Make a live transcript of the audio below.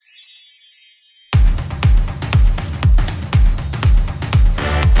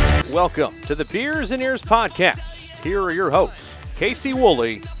Welcome to the Beers and Ears podcast. Here are your hosts, Casey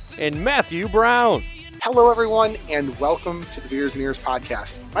Woolley and Matthew Brown. Hello, everyone, and welcome to the Beers and Ears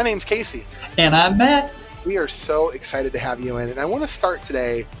podcast. My name's Casey. And I'm Matt. We are so excited to have you in, and I want to start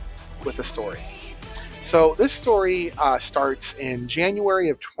today with a story. So this story starts in January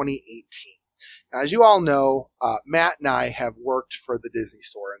of 2018. Now, as you all know, Matt and I have worked for the Disney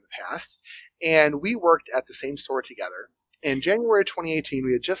store in the past, and we worked at the same store together. In January 2018,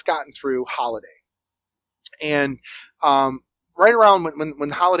 we had just gotten through holiday. And right around when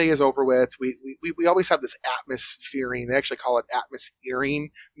holiday is over with, we always have this atmosphering, they actually call it atmosphering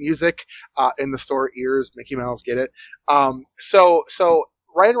music in the store. Ears, Mickey Mouse, get it? So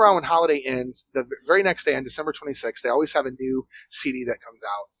right around when holiday ends, the very next day on December 26th, they always have a new CD that comes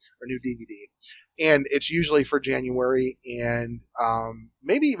out, or new DVD. And it's usually for January and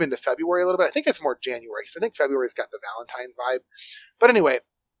maybe even to February a little bit. I think it's more January because I think February's got the Valentine's vibe. But anyway,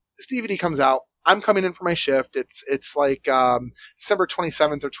 this DVD comes out. I'm coming in for my shift. It's like December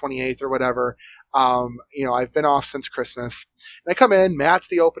 27th or 28th or whatever. I've been off since Christmas. And I come in. Matt's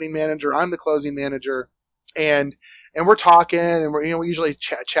the opening manager. I'm the closing manager. And we're talking, and we usually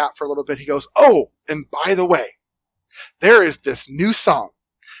chat for a little bit. He goes, "Oh, and by the way, there is this new song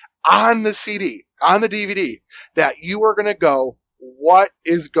on the CD, on the DVD, that you are going to go, what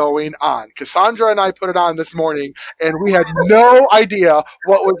is going on? Cassandra and I put it on this morning, and we had no idea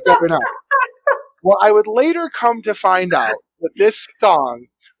what was going on." Well, I would later come to find out that this song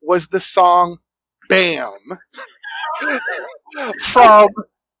was the song "Bam" from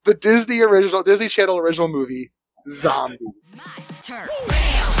the Disney Channel original movie, Zombie. Bam!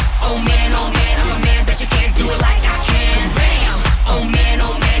 Oh man, I'm a man, bet you can't do it like I can. Bam! Oh man,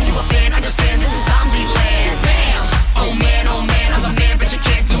 you a fan, understand this is Zombie Land. Bam! Oh man, I'm a man, bet you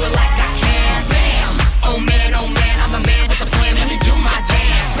can't do it like I can. Bam! Oh man, I'm a man with a plan, let me do my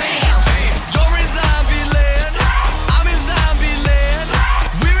dance. Bam! You're in Zombie Land, I'm in Zombie Land,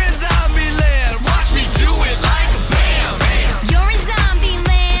 we're in Zombie Land, watch me do it like a bam! You're in Zombie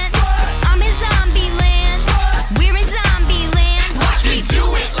Land, I'm in Zombie Land, we're in Zombie Land, watch me do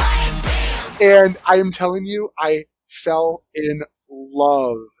it like bam! And I am telling you, I fell in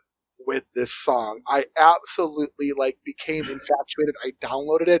love with this song. I absolutely became infatuated. I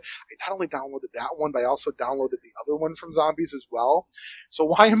downloaded it. I not only downloaded that one, but I also downloaded the other one from Zombies as well. So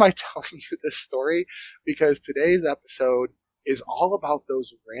why am I telling you this story? Because today's episode is all about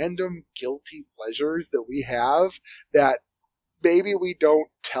those random guilty pleasures that we have that maybe we don't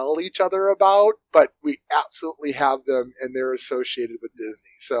tell each other about, but we absolutely have them, and they're associated with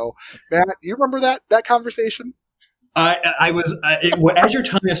Disney. So, Matt, do you remember that conversation? I as you're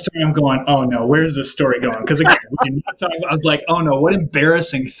telling this story, I'm going, oh no, where's this story going? Because again, I was like, oh no, what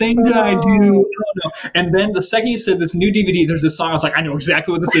embarrassing thing did I do? Oh no. And then the second you said this new DVD, there's this song, I was like, I know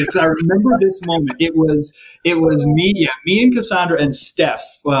exactly what this is. I remember this moment. It was me and Cassandra and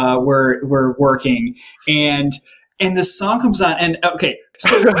Steph were working, and the song comes on, and okay,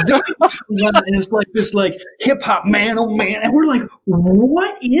 so and it's like this hip hop, man, oh man, and we're like,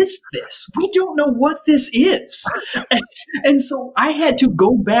 what is this? We don't know what this is, and so I had to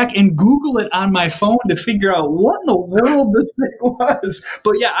go back and Google it on my phone to figure out what in the world this thing was.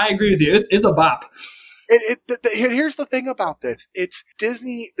 But yeah, I agree with you. It's a bop. Here's the thing about this: it's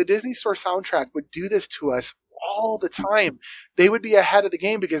Disney. The Disney Store soundtrack would do this to us all the time. They would be ahead of the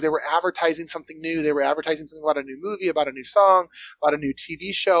game because they were advertising something new. They were advertising something about a new movie, about a new song, about a new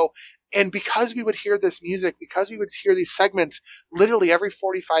TV show. And because we would hear this music, because we would hear these segments literally every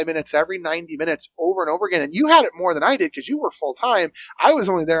 45 minutes, every 90 minutes over and over again. And you had it more than I did because you were full time. I was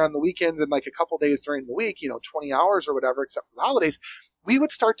only there on the weekends and a couple days during the week, 20 hours or whatever, except for the holidays. We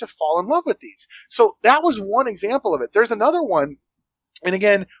would start to fall in love with these. So that was one example of it. There's another one. And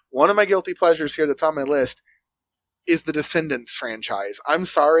again, one of my guilty pleasures here that's on my list is the Descendants franchise. I'm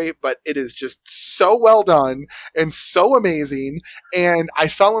sorry, but it is just so well done and so amazing. And I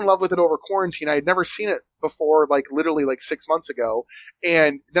fell in love with it over quarantine. I had never seen it before, literally 6 months ago.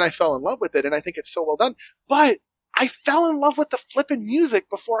 And then I fell in love with it, and I think it's so well done. But I fell in love with the flippin' music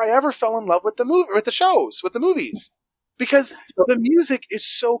before I ever fell in love with the movies. Because the music is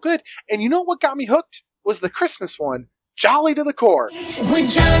so good. And you know what got me hooked? Was the Christmas one, Jolly to the Core. We're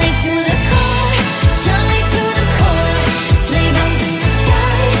jolly to the core, jolly to the core. Sleigh bells in the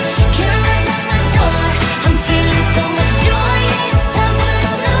sky, carols at my door. I'm feeling so much joy, it's time for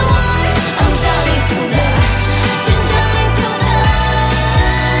love no war. I'm jolly to the core.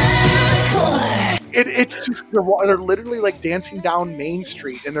 It's just they're literally dancing down Main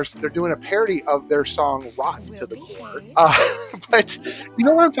Street, and they're doing a parody of their song "Rotten to the Core." But you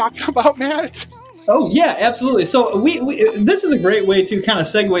know what I'm talking about, Matt? Oh yeah, absolutely. So we this is a great way to kind of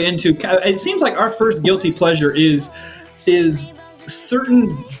segue into. It seems like our first guilty pleasure is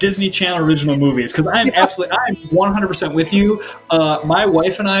certain Disney Channel original movies, because I'm 100% with you. My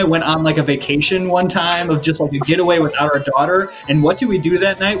wife and I went on like a vacation one time of just like a getaway without our daughter, and what did we do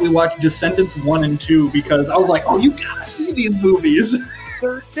that night? We watched Descendants 1 and 2 because I was like, oh, you gotta see these movies.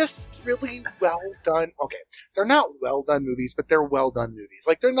 They're just really well done. Okay, they're not well done movies, but they're well done movies.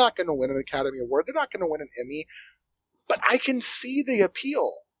 Like, they're not going to win an Academy Award. They're not going to win an Emmy, but I can see the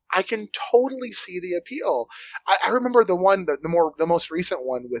appeal. I can totally see the appeal. I remember the most recent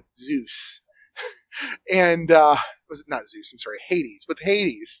one with Zeus, and was it not Zeus? I'm sorry, Hades. With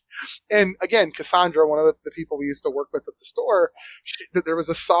Hades, and again, Cassandra, one of the people we used to work with at the store, there was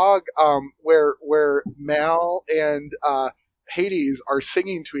a song where Mal and Hades are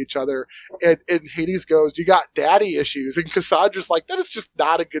singing to each other, and Hades goes, "You got daddy issues," and Cassandra's like, "That is just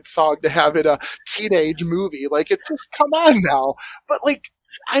not a good song to have in a teenage movie. Like, it's just, come on now." But like,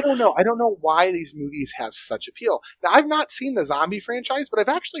 I don't know why these movies have such appeal. Now, I've not seen the zombie franchise, but I've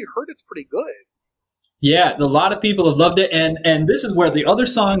actually heard it's pretty good. Yeah, a lot of people have loved it, and this is where the other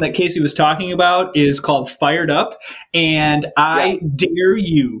song that Casey was talking about is called "Fired Up," and I dare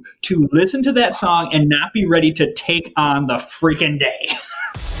you to listen to that song and not be ready to take on the freaking day.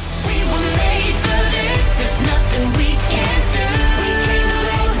 We were made for this. There's nothing we can't do. We came to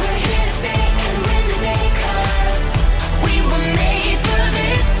play, we're here to stay, and win the day 'cause we were made for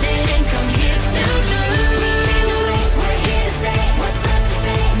this. Didn't come here to lose. We came to play, we're here to stay. What's left to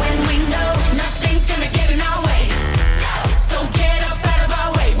say when we know nothing's gonna get in our way? So get up out of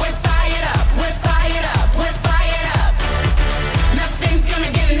our way. We're fired up. We're fired up. We're fired up. Nothing's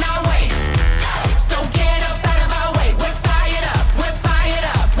gonna get in our way. So get up out of our way. We're fired up. We're fired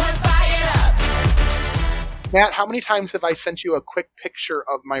up. We're fired up. Matt, how many times have I sent you a quick picture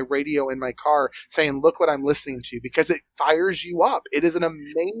of my radio in my car saying, "Look what I'm listening to," because it fires you up. It is an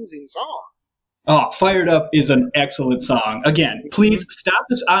amazing song. Oh, Fired Up is an excellent song. Again, please stop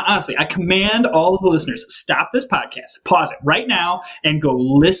this. Honestly, I command all of the listeners, stop this podcast, pause it right now, and go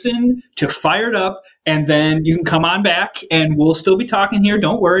listen to Fired Up, and then you can come on back, and we'll still be talking here.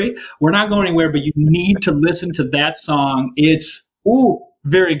 Don't worry. We're not going anywhere, but you need to listen to that song. It's,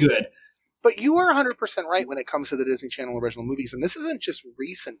 very good. But you are 100% right when it comes to the Disney Channel original movies, and this isn't just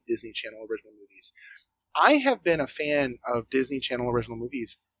recent Disney Channel original movies. I have been a fan of Disney Channel original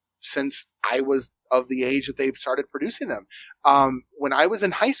movies since I was of the age that they started producing them. When I was in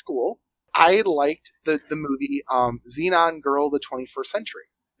high school, I liked the movie Xenon Girl of the 21st Century.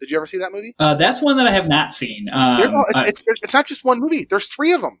 Did you ever see that movie? That's one that I have not seen. It's not just one movie. There's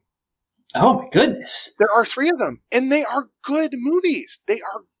 3 of them. Oh, my goodness. There are 3 of them, and they are good movies. They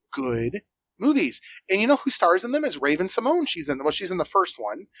are good movies. And you know who stars in them is Raven Simone. She's in the first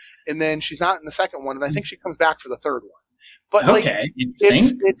one, and then she's not in the second one, and I think she comes back for the third one. But okay,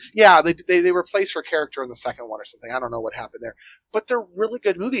 they replaced her character in the second one or something. I don't know what happened there, but they're really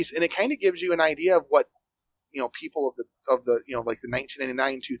good movies, and it kind of gives you an idea of what people of the like the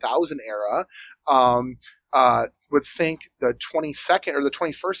 1999 2000 era would think the 22nd or the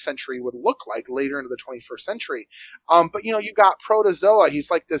 21st century would look like later into the 21st century. But you got Protozoa.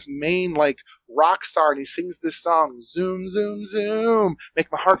 He's like this main like rock star, and he sings this song, "Zoom, zoom, zoom, make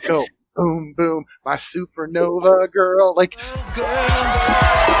my heart go boom, boom, my supernova girl." Like,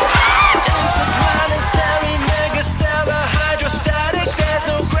 Interplanetary, megastellar, hydrostatic. There's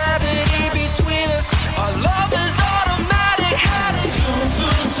no gravity between us. Our love is automatic. Zoom,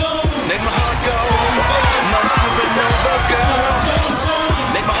 zoom, zoom, make my heart go. My supernova girl.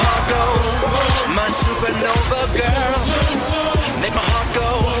 Make my heart go. My supernova girl. Make my heart go.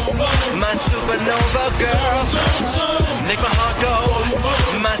 My supernova girl. Make my heart go.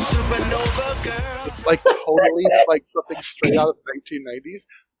 My supernova girl. it's like totally like something straight out of the 1990s,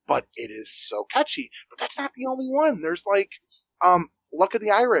 but it is so catchy. But that's not the only one. There's like Luck of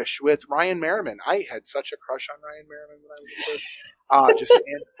the Irish with Ryan Merriman. I had such a crush on Ryan Merriman when I was a kid. Just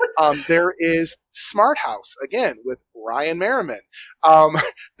saying. There is Smart House again with Ryan Merriman.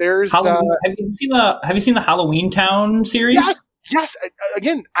 There's have you seen the Halloween Town series? Yes.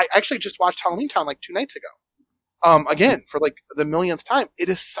 Again, I actually just watched Halloween Town like 2 nights ago. Again, for like the millionth time. It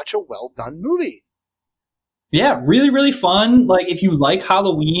is such a well done movie. Yeah, really, really fun. Like, if you like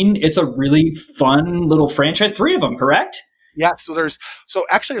Halloween, it's a really fun little franchise. 3 of them, correct? Yeah. There's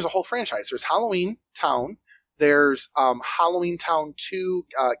a whole franchise. There's Halloween Town. There's Halloween Town 2,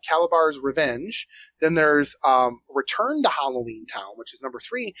 Calabar's Revenge. Then there's Return to Halloween Town, which is number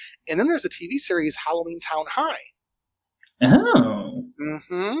 3. And then there's a TV series, Halloween Town High. Oh.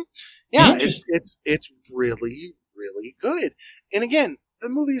 Mm-hmm. Yeah, it's really, really good. And again, the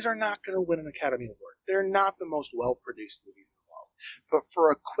movies are not going to win an Academy Award. They're not the most well-produced movies in the world. But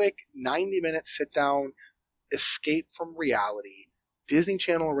for a quick 90-minute sit-down, escape from reality, Disney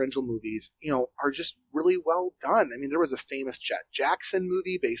Channel original movies, are just really well done. I mean, there was a famous Jet Jackson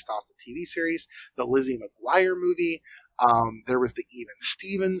movie based off the TV series, the Lizzie McGuire movie. There was the Even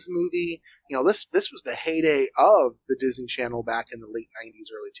Stevens movie. This was the heyday of the Disney Channel back in the late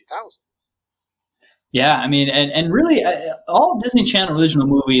 90s, early 2000s. Yeah, I mean, and really, all Disney Channel original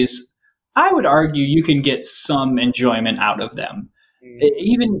movies, I would argue you can get some enjoyment out of them.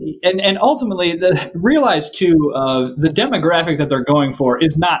 Even and ultimately, realize too, the demographic that they're going for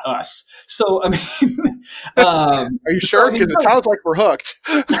is not us. So I mean, are you sure? Because it sounds like we're hooked.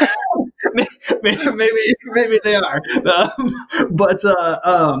 maybe they are, but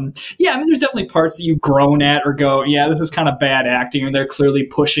yeah. I mean, there's definitely parts that you groan at or go, yeah, this is kind of bad acting, or they're clearly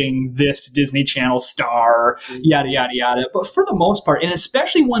pushing this Disney Channel star, yada yada yada. But for the most part, and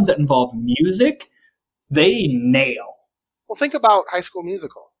especially ones that involve music, they nail. Well, think about High School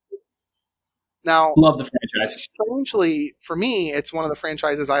Musical. Now, love the franchise. Strangely, for me, it's one of the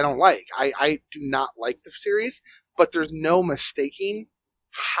franchises I don't like. I do not like the series, but there's no mistaking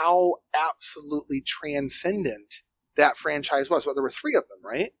how absolutely transcendent that franchise was. Well, there were 3 of them,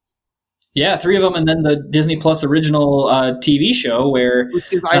 right? Yeah, 3 of them, and then the Disney Plus original TV show where...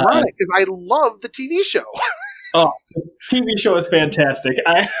 Which is ironic, because I love the TV show. Oh, the TV show is fantastic.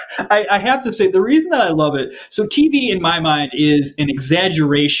 I have to say, the reason that I love it, so TV in my mind is an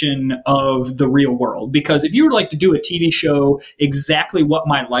exaggeration of the real world. Because if you were like to do a TV show exactly what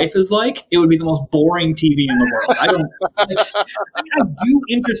my life is like, it would be the most boring TV in the world. I do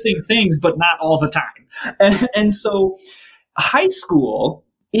interesting things, but not all the time. And so high school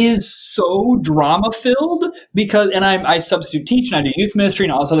is so drama filled because, and I substitute teach and I do youth ministry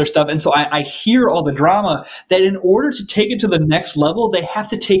and all this other stuff. And so I hear all the drama that in order to take it to the next level, they have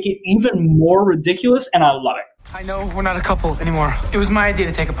to take it even more ridiculous. And I love it. I know we're not a couple anymore. It was my idea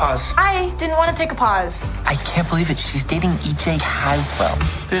to take a pause. I didn't want to take a pause. I can't believe it. She's dating EJ Haswell.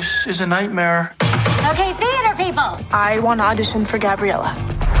 This is a nightmare. Okay, theater people. I want to audition for Gabriella.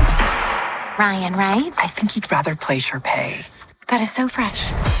 Ryan, right? I think you'd rather play Sharpay. That is so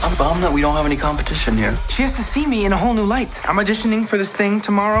fresh. I'm bummed that we don't have any competition here. She has to see me in a whole new light. I'm auditioning for this thing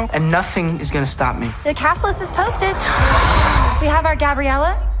tomorrow, and nothing is going to stop me. The cast list is posted. We have our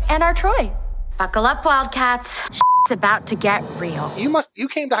Gabriella and our Troy. Buckle up, Wildcats. It's about to get real. You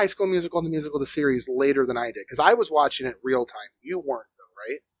came to High School Musical, the series, later than I did, because I was watching it real time. You weren't,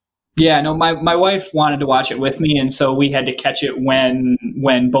 though, right? Yeah, no, my wife wanted to watch it with me, and so we had to catch it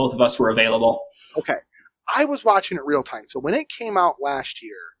when both of us were available. Okay. I was watching it real time. So when it came out last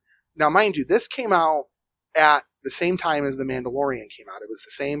year, now mind you, this came out at the same time as The Mandalorian came out. It was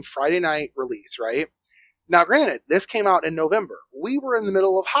the same Friday night release, right? Now, granted, this came out in November. We were in the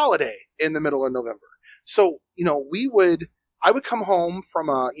middle of holiday in the middle of November. So, I would come home from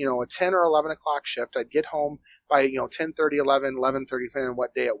a 10 or 11 o'clock shift. I'd get home by, 10:30, 11, 11:30, depending on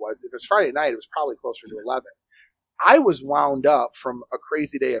what day it was. If it was Friday night, it was probably closer to 11. I was wound up from a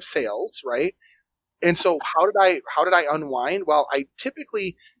crazy day of sales, right? And so how did I unwind? Well,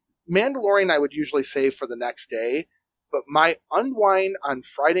 Mandalorian I would usually save for the next day, but my unwind on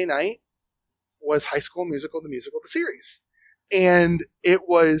Friday night was High School Musical, the series. And it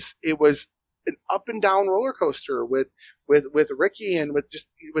was an up and down roller coaster with Ricky and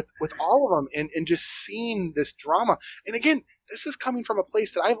with all of them and just seeing this drama. And again, this is coming from a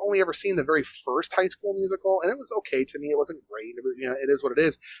place that I've only ever seen the very first High School Musical, and it was okay to me. It wasn't great. It is what it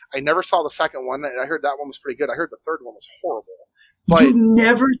is. I never saw the second one. I heard that one was pretty good. I heard the third one was horrible. But you've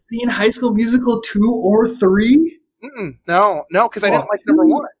never seen High School Musical 2 or 3? No, because I didn't like number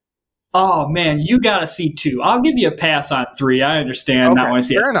 1. Oh man, you gotta see 2. I'll give you a pass on 3. I understand. Not want to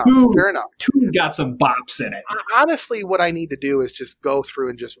see fair it. enough. Fair enough. 2 got some bops in it. Honestly, what I need to do is just go through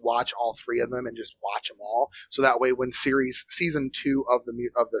and just watch all 3 of them and just watch them all. So that way, when season 2 of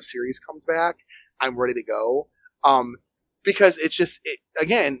the series comes back, I'm ready to go. Because it's just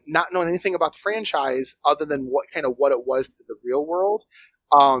again, not knowing anything about the franchise other than what it was to the real world.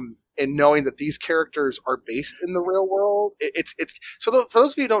 And knowing that these characters are based in the real world, for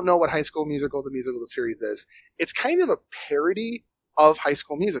those of you who don't know what High School Musical, the series is, it's kind of a parody of High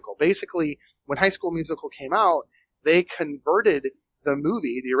School Musical. Basically, when High School Musical came out, they converted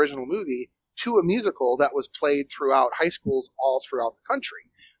the original movie, to a musical that was played throughout high schools all throughout the country.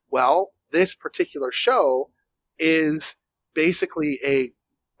 Well, this particular show is basically a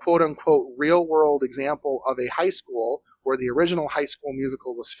quote-unquote real-world example of a high school where the original High School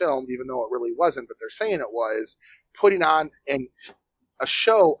Musical was filmed, even though it really wasn't, but they're saying it was, putting on a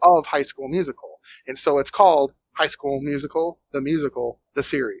show of High School Musical. And so it's called High School Musical, the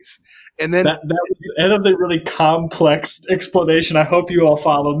series. And then that was a really complex explanation. I hope you all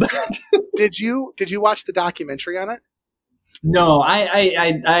followed that. did you watch the documentary on it? No, I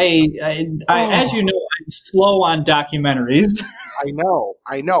as you know, I'm slow on documentaries. I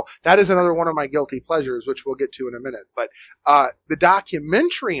know. That is another one of my guilty pleasures, which we'll get to in a minute. But the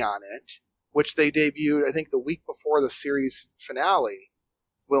documentary on it, which they debuted, I think, the week before the series finale,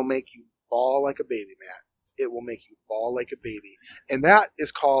 will make you bawl like a baby, Matt. It will make you bawl like a baby. And that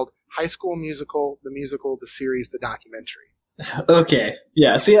is called High School Musical, the series, the documentary. Okay.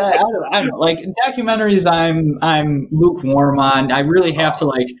 Yeah. See, I don't know. Like documentaries, I'm lukewarm on. I really have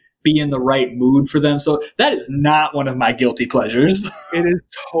to be in the right mood for them. So that is not one of my guilty pleasures. It is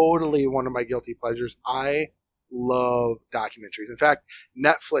totally one of my guilty pleasures. I love documentaries. In fact,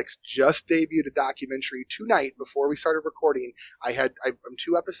 Netflix just debuted a documentary tonight before we started recording. I'm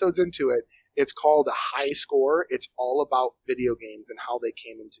 2 episodes into it. It's called High Score. It's all about video games and how they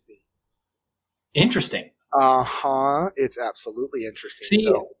came into being. Interesting. It's absolutely interesting. See,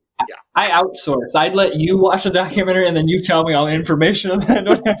 so, yeah. I outsource. I'd let you watch the documentary and then you tell me all the information and I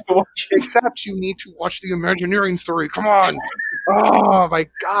don't have to watch it. Except you need to watch the Imagineering story. Come on. Oh my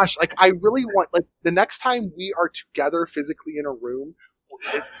gosh. I really want, the next time we are together physically in a room,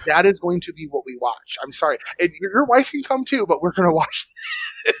 that is going to be what we watch. I'm sorry. And your wife can come too, but we're going to watch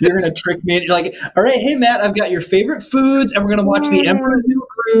You're going to trick me. You're like, all right, hey, Matt, I've got your favorite foods, and we're going to watch The Emperor's New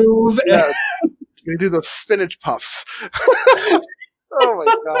Groove. Yes. We're going to do those spinach puffs. Oh, my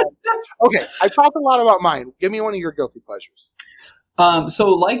God. Okay, I talked a lot about mine. Give me one of your guilty pleasures.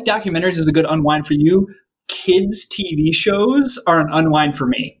 So, documentaries is a good unwind for you. Kids' TV shows are an unwind for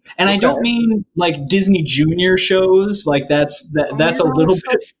me. And okay. I don't mean Disney Junior shows. That's a little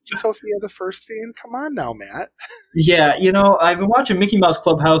bit. Sophia the First fan? Come on now, Matt. Yeah, I've been watching Mickey Mouse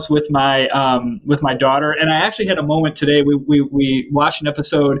Clubhouse with my daughter, and I actually had a moment today. We watched an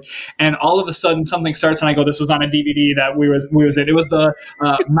episode, and all of a sudden something starts, and I go, "This was on a DVD that we was in." It was the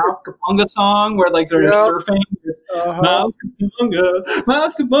Mouse Kapunga song where they're surfing.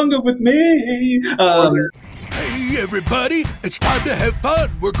 Mouse Kapunga with me. Hey everybody, it's time to have fun.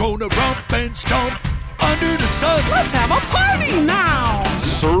 We're gonna romp and stomp under the sun. Let's have a party now.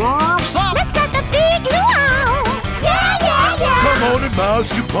 Surf's up. Let's get the big luau. Yeah. Come on and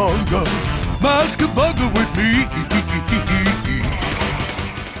Mouse Kapunga with me.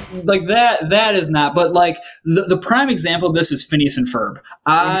 That is not, but the prime example of this is Phineas and Ferb.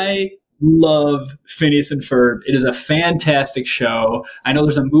 I love Phineas and Ferb. It is a fantastic show. I know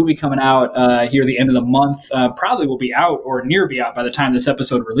there's a movie coming out here at the end of the month. Probably will be out or near be out by the time this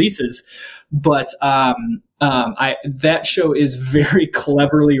episode releases. But that show is very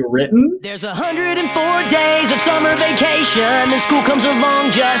cleverly written. There's 104 days of summer vacation, then school comes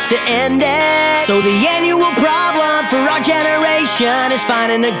along just to end it. So the annual problem for our generation is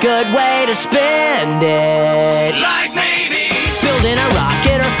finding a good way to spend it. Like maybe building a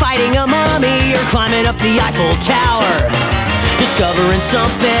rocket or fighting a mummy or climbing up the Eiffel Tower. Discovering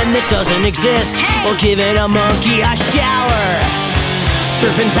something that doesn't exist or giving a monkey a shower.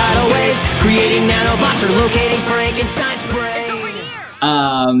 Surfing tidal waves, creating nanobots, or locating Frankenstein's brain.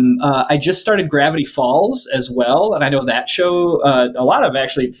 I just started Gravity Falls as well, and I know that show. A lot of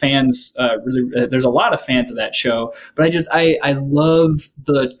actually fans there's a lot of fans of that show. But I love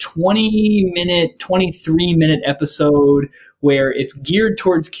the 20-minute, 23-minute episode where it's geared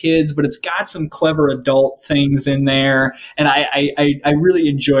towards kids, but it's got some clever adult things in there, and I really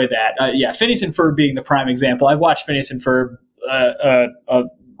enjoy that. Phineas and Ferb being the prime example. I've watched Phineas and Ferb.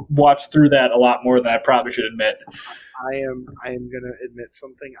 Watched through that a lot more than I probably should admit. I am going to admit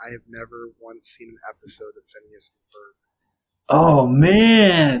something. I have never once seen an episode of Phineas and Ferb. Oh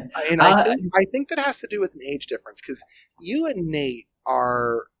man! And I think that has to do with an age difference because you and Nate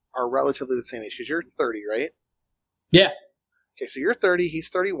are relatively the same age because you're 30, right? Yeah. Okay, so you're 30. He's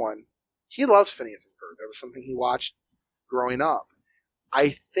 31. He loves Phineas and Ferb. That was something he watched growing up. I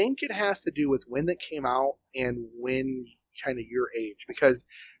think it has to do with when that came out and when kind of your age, because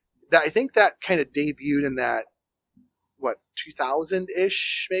I think that kind of debuted in that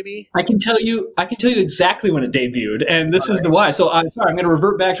 2000-ish maybe. I can tell you exactly when it debuted, and this is the why. So I'm sorry, I'm going to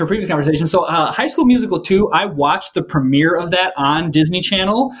revert back to our previous conversation. So High School Musical 2, I watched the premiere of that on Disney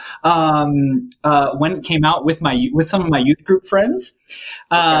Channel when it came out with some of my youth group friends.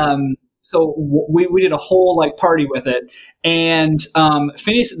 So we did a whole party with it, and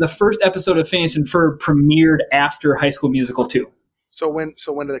the first episode of Phineas and Ferb premiered after High School Musical 2. So when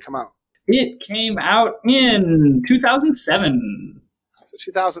did it come out? It came out in 2007. So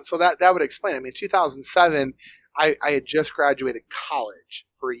 2000. So that would explain. 2007. I had just graduated college.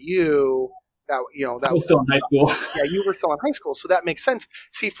 For you, That I was still in high school. Yeah, you were still in high school, so that makes sense.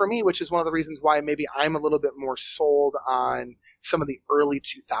 See, for me, which is one of the reasons why maybe I'm a little bit more sold on some of the early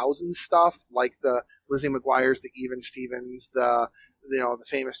 2000s stuff, like the Lizzie McGuire's, the Even Stevens, the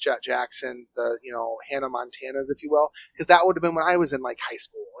famous Jet Jacksons, the Hannah Montanas, if you will, because that would have been when I was in like high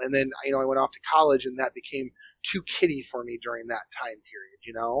school, and then I went off to college, and that became too kiddie for me during that time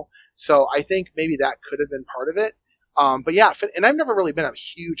period. So I think maybe that could have been part of it. But yeah, and I've never really been a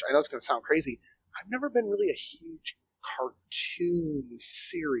huge, I know it's going to sound crazy, I've never been really a huge cartoon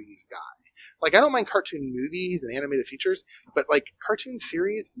series guy. Like, I don't mind cartoon movies and animated features, but like cartoon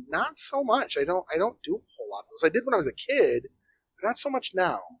series, not so much. I don't do a whole lot of those. I did when I was a kid, but not so much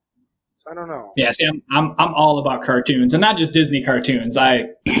now. So I don't know. Yeah, see, I'm all about cartoons, and not just Disney cartoons.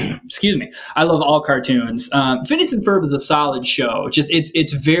 Excuse me, I love all cartoons. Phineas and Ferb is a solid show.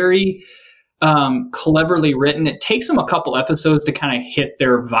 It's very cleverly written. It takes them a couple episodes to kind of hit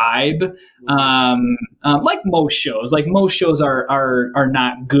their vibe. Like most shows. Like most shows are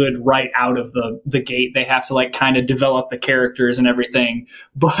not good right out of the gate. They have to like kind of develop the characters and everything.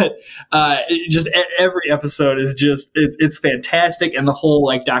 But just every episode is it's fantastic, and the whole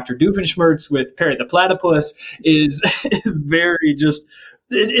like Dr. Doofenshmirtz with Perry the Platypus is very just.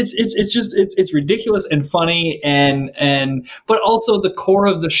 It's ridiculous and funny, and but also the core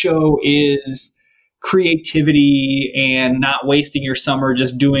of the show is creativity and not wasting your summer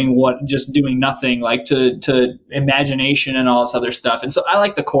just doing nothing, like to imagination and all this other stuff. And so I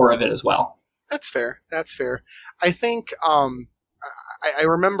like the core of it as well. That's fair. I think I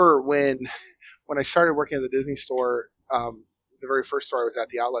remember when I started working at the Disney store, the very first store I was at,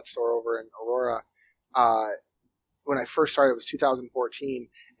 the outlet store over in Aurora. When I first started, it was 2014,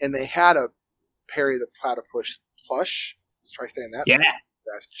 and they had a Perry the Platypus plush. Let's try saying that. Yeah.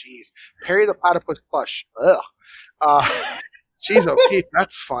 Jeez. Perry the Platypus plush. Ugh. Jeez, okay,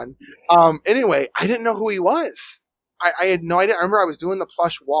 that's fun. Anyway, I didn't know who he was. I had no idea. I remember I was doing the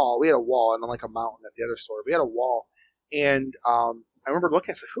plush wall. We had a wall on like a mountain at the other store. We had a wall, and I remember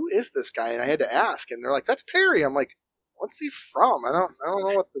looking and said, "Who is this guy?" And I had to ask, and they're like, "That's Perry." I'm like, "What's he from? I don't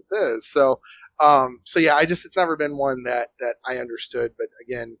know what this is." So yeah, it's never been one that I understood. But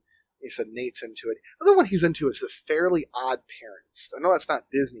again, he said Nate's into it. The other one he's into is the Fairly Odd Parents. I know that's not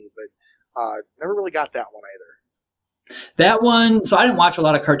Disney, but never really got that one either. That one, so I didn't watch a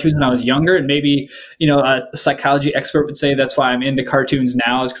lot of cartoons when I was younger, and maybe, a psychology expert would say that's why I'm into cartoons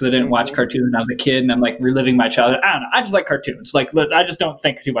now, is because I didn't watch cartoons when I was a kid, and I'm like reliving my childhood. I don't know. I just like cartoons. Like, I just don't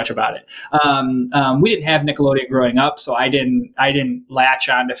think too much about it. We didn't have Nickelodeon growing up, so I didn't latch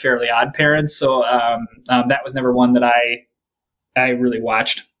on to Fairly Odd Parents. So that was never one that I really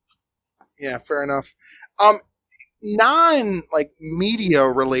watched. Yeah, fair enough. Non media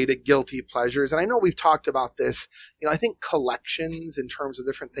related guilty pleasures, and I know we've talked about this, I think collections in terms of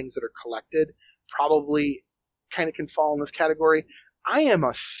different things that are collected probably kind of can fall in this category. I am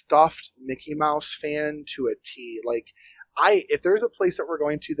a stuffed Mickey Mouse fan to a T. Like, if there's a place that we're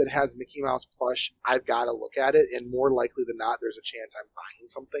going to that has Mickey Mouse plush, I've got to look at it, and more likely than not, there's a chance I'm buying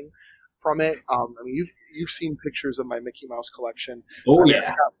something from it. I mean, you've seen pictures of my Mickey Mouse collection. Oh, yeah.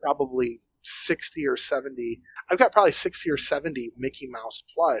 I've got probably 60 or 70. I've got probably 60 or 70 Mickey Mouse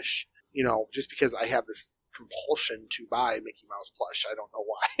plush, just because I have this compulsion to buy Mickey Mouse plush. I don't know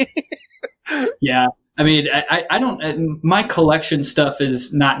why. Yeah. I mean, I don't, my collection stuff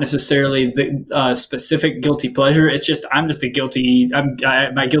is not necessarily the specific guilty pleasure. It's just, my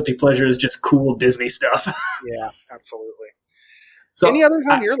guilty pleasure is just cool Disney stuff. Yeah, absolutely. So any others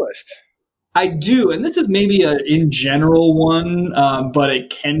on your list? I do, and this is maybe a in general one, but it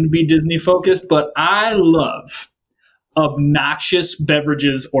can be Disney focused. But I love obnoxious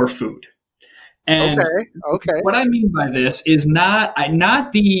beverages or food. And okay. What I mean by this is not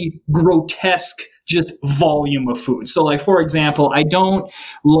the grotesque just volume of food. So, like, for example, I don't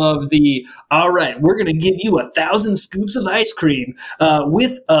love all right, we're going to give you 1,000 scoops of ice cream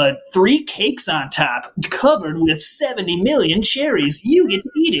with 3 cakes on top covered with 70 million cherries. You get to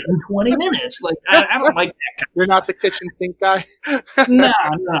eat it in 20 minutes. Like, I don't like that kind of You're stuff. not the kitchen sink guy? No.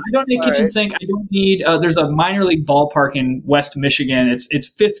 I don't need kitchen sink. I don't need, there's a minor league ballpark in West Michigan. It's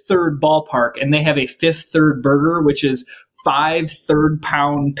Fifth Third Ballpark, and they have a Fifth Third burger, which is 5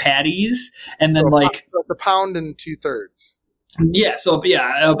 third-pound patties, and then so a pound and 2/3. Yeah, so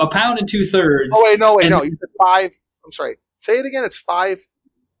a pound and 2/3. Oh wait, no. You said 5. I'm sorry. Say it again. It's 5.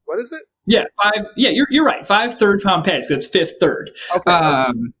 What is it? Yeah, 5. Yeah, you're right. 5 third-pound patties. Because it's Fifth Third.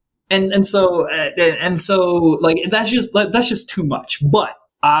 Okay. And so like that's just too much. But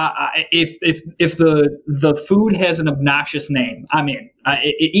If the food has an obnoxious name, I'm in.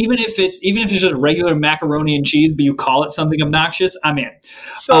 Even if it's just regular macaroni and cheese, but you call it something obnoxious, I'm in.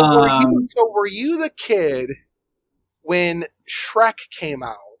 So were you the kid when Shrek came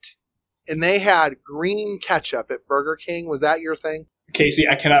out and they had green ketchup at Burger King? Was that your thing? Casey,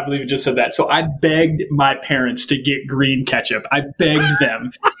 I cannot believe you just said that. So I begged my parents to get green ketchup. I begged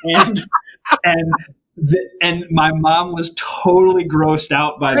them, and my mom was totally grossed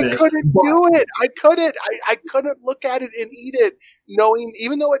out by this. I couldn't do it. I couldn't look at it and eat it, knowing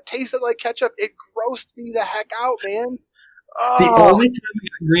even though it tasted like ketchup, it grossed me the heck out, man. The only time I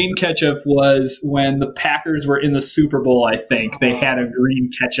got green ketchup was when the Packers were in the Super Bowl, I think. They had a green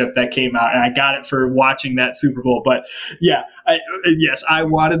ketchup that came out, and I got it for watching that Super Bowl. But, yeah, I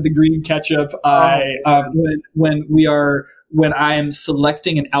wanted the green ketchup. When I am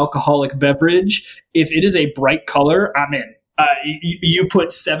selecting an alcoholic beverage, if it is a bright color, I'm in. You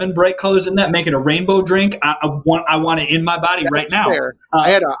put 7 bright colors in that, make it a rainbow drink. I want it in my body right now. I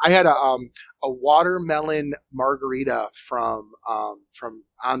had a watermelon margarita from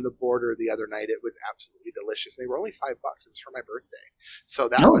On the Border the other night. It was absolutely delicious. They were only $5. It was for my birthday, so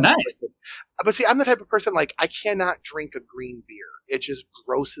that was nice. But see, I'm the type of person like I cannot drink a green beer. It just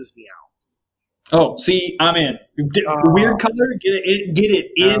grosses me out. Oh, see, I'm in. Weird color, get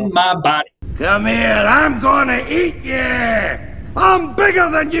it in my body. Come here, I'm gonna eat you! I'm bigger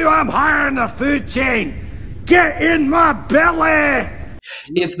than you, I'm higher in the food chain! Get in my belly!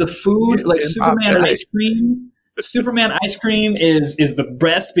 If the food, like Superman ice cream is the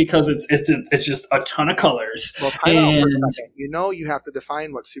best because it's just a ton of colors. Well, you have to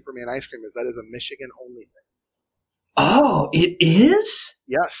define what Superman ice cream is. That is a Michigan only thing. Oh, it is?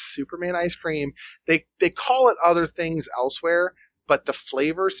 Yes, Superman ice cream. They call it other things elsewhere, but the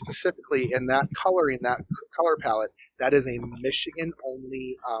flavor specifically in that coloring, that color palette, that is a Michigan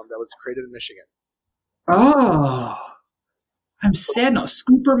only. That was created in Michigan. Oh, I'm sad now.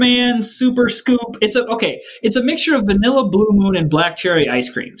 Superman, Super Scoop. It's a mixture of vanilla, Blue Moon, and black cherry ice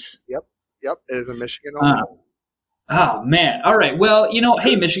creams. Yep. It is a Michigan only. Oh, man. All right. Well,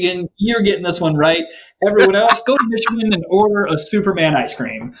 hey, Michigan, you're getting this one right. Everyone else, go to Michigan and order a Superman ice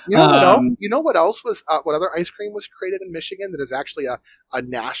cream. You know what else was, what other ice cream was created in Michigan that is actually a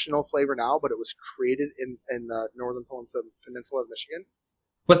national flavor now, but it was created in the northern peninsula of Michigan?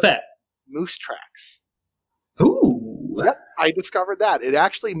 What's that? Moose Tracks. Ooh. Yep, I discovered that. It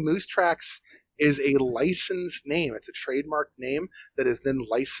actually, Moose Tracks is a licensed name. It's a trademarked name that is then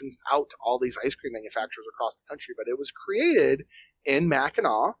licensed out to all these ice cream manufacturers across the country. But it was created in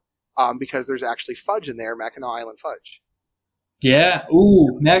Mackinac because there's actually fudge in there, Mackinac Island fudge. Yeah.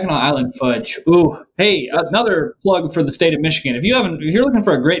 Ooh, Mackinac Island fudge. Ooh. Hey, another plug for the state of Michigan. If you're looking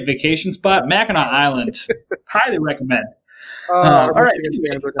for a great vacation spot, Mackinac Island, highly recommend. All right.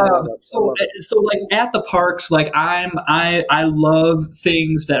 So like at the parks, like I love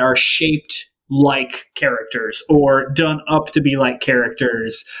things that are shaped like characters or done up to be like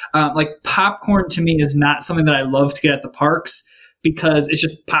characters. Like popcorn to me is not something that I love to get at the parks because it's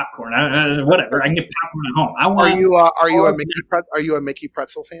just popcorn. Whatever, I can get popcorn at home. Are you a Mickey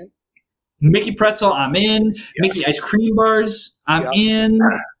Pretzel fan? Mickey Pretzel, I'm in. Yes. Mickey ice cream bars, I'm in.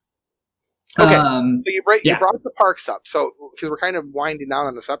 Okay, so you brought the parks up. So because we're kind of winding down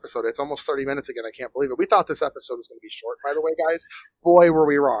on this episode, it's almost 30 minutes again. I can't believe it. We thought this episode was going to be short, by the way, guys. Boy, were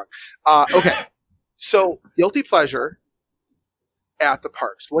we wrong. Okay, so guilty pleasure at the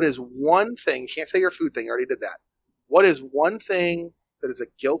parks. What is one thing? You can't say your food thing. You already did that. What is one thing that is a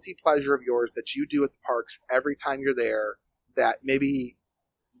guilty pleasure of yours that you do at the parks every time you're there that maybe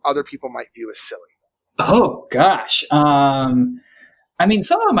other people might view as silly? Oh gosh. I mean,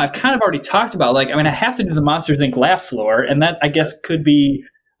 some of them I've kind of already talked about. Like, I mean, I have to do the Monsters, Inc. laugh floor, and that, I guess, could be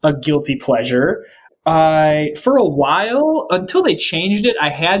a guilty pleasure. For a while, until they changed it, I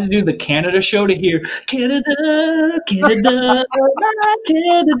had to do the Canada show to hear, Canada, Canada,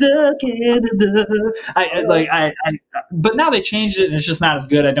 Canada, Canada. But now they changed it, and it's just not as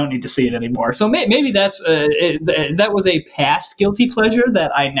good. I don't need to see it anymore. So maybe that's that was a past guilty pleasure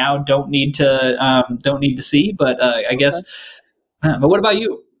that I now don't need to see. But I guess. But what about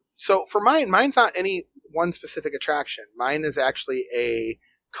you? So for mine's not any one specific attraction. Mine is actually a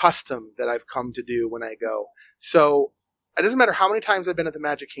custom that I've come to do when I go. So it doesn't matter how many times I've been at the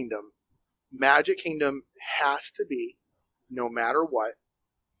Magic Kingdom. Magic Kingdom has to be, no matter what,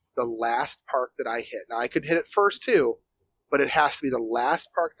 the last park that I hit. Now I could hit it first too, but it has to be the last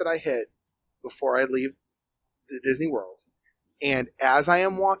park that I hit before I leave Disney World. And as I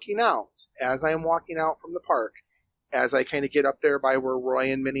am walking out from the park, as I kind of get up there by where Roy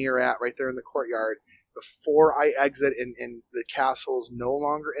and Minnie are at, right there in the courtyard, before I exit and the castle is no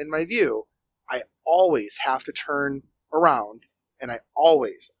longer in my view, I always have to turn around, and I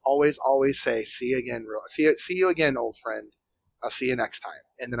always say, see you again, see you again, old friend. I'll see you next time.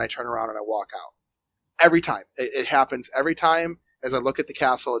 And then I turn around and I walk out. Every time. It happens every time as I look at the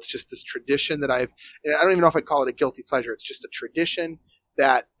castle. It's just this tradition that I don't even know if I'd call it a guilty pleasure. It's just a tradition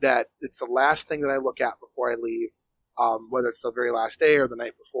that it's the last thing that I look at before I leave, whether it's the very last day or the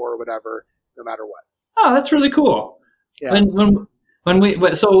night before or whatever, no matter what. Oh, that's really cool. Yeah. When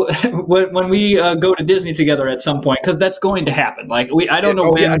we go to Disney together at some point, because that's going to happen. Like I don't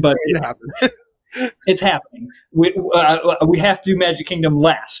know when, but it's happening. We have to do Magic Kingdom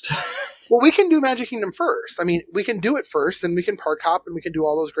last. Well, we can do Magic Kingdom first. I mean, we can do it first, and we can park hop, and we can do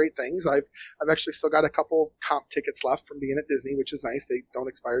all those great things. I've actually still got a couple of comp tickets left from being at Disney, which is nice. They don't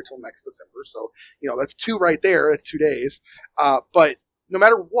expire till next December, so that's 2 right there. That's 2 days. But no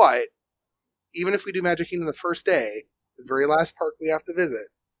matter what, even if we do Magic Kingdom the first day, the very last park we have to visit,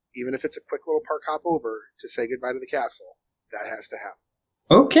 even if it's a quick little park hop over to say goodbye to the castle, that has to happen.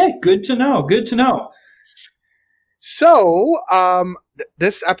 Okay, good to know. Good to know. So,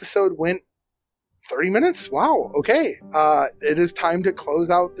 this episode went 30 minutes. Wow. Okay. It is time to close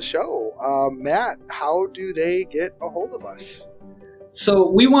out the show. Matt, how do they get a hold of us?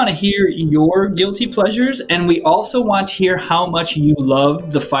 So we want to hear your guilty pleasures, and we also want to hear how much you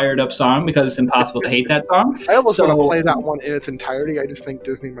loved the Fired Up song, because it's impossible to hate that song. I almost want to play that one in its entirety. I just think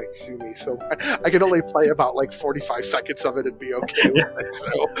Disney might sue me, so I can only play about 45 seconds of it and be okay with it.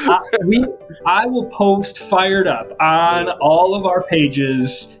 So. I will post Fired Up on all of our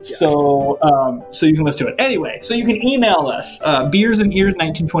pages, yes. so you can listen to it. Anyway, so you can email us,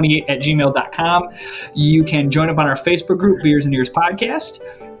 beersand-ears1928@gmail.com. You can join up on our Facebook group, Beers and Ears Podcast.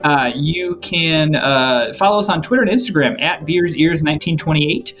 You can follow us on Twitter and Instagram at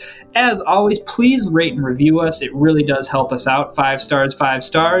BeersEars1928. As always, please rate and review us. It really does help us out. 5 stars, 5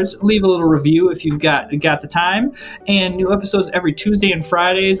 stars. Leave a little review if you've got the time. And new episodes every Tuesday and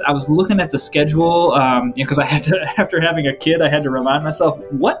Fridays. I was looking at the schedule because I had to, after having a kid, I had to remind myself,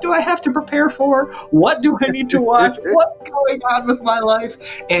 what do I have to prepare for? What do I need to watch? What's going on with my life?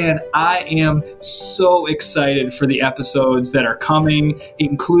 And I am so excited for the episodes that are coming,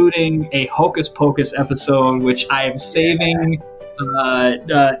 including a Hocus Pocus episode, which I am saving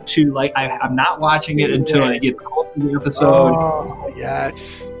to I'm not watching it until I get close to the episode. Oh,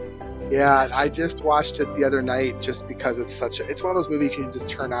 yes. Yeah, I just watched it the other night just because it's one of those movies you can just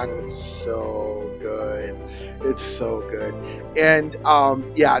turn on and it's so good. It's so good. And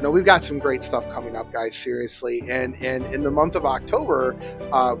we've got some great stuff coming up, guys, seriously. And in the month of October,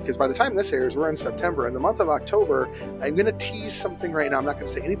 because by the time this airs, we're in September. In the month of October, I'm going to tease something right now. I'm not going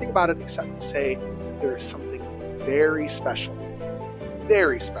to say anything about it except to say there is something very special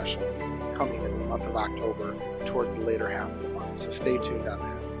coming in the month of October towards the later half of the month. So stay tuned on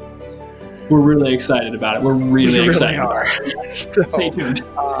that. We're really excited about it. We're really excited about it. So, stay tuned.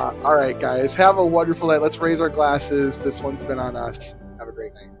 All right, guys. Have a wonderful night. Let's raise our glasses. This one's been on us. Have a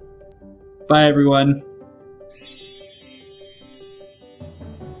great night. Bye, everyone.